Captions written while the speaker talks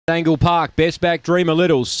Angle-Park, best back Dream a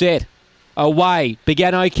Little, set. Away,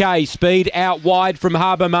 began okay, speed out wide from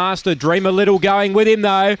Harbour Master. Dream a Little going with him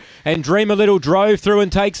though, and Dream a Little drove through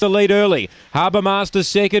and takes the lead early. Harbour Master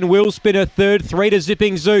second, Will Spinner third, 3 to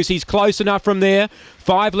Zipping Zeus. He's close enough from there.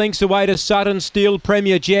 5 lengths away to Sudden Steel,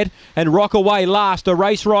 Premier Jet, and Rockaway last. A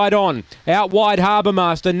race ride on. Out wide Harbour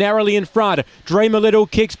Master, narrowly in front. Dream a Little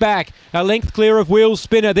kicks back. A length clear of Will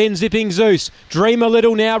Spinner, then Zipping Zeus. Dream a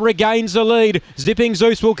Little now regains the lead. Zipping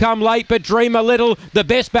Zeus will come late, but Dream a Little, the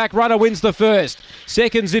best back runner, wins the first.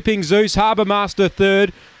 Second, Zipping Zeus. Harbour Master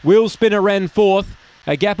third. Will Spinner ran fourth.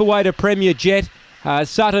 A gap away to Premier Jet.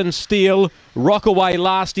 Sutton Steel. Rockaway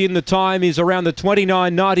last in. The time is around the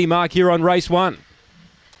 29.90 mark here on race 1.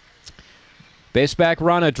 Best back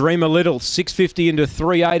runner, Dream a Little, 650 into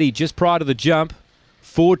 380 just prior to the jump.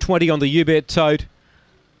 420 on the U-Bet tote.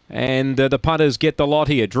 And the punters get the lot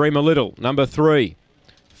here. Dream a Little, number 3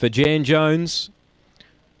 for Jan Jones.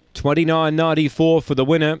 29.94 for the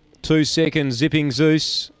winner. 2 seconds, Zipping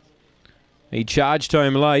Zeus. He charged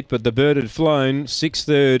home late, but the bird had flown. 6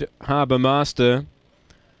 third, Harbour Master.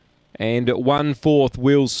 And 1/4,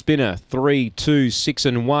 Will Spinner. 3, 2, 6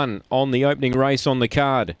 and 1 on the opening race on the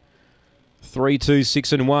card. 3, 2,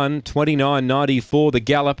 6 and 1, 29.94 the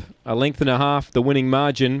gallop, a length and a half the winning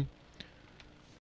margin.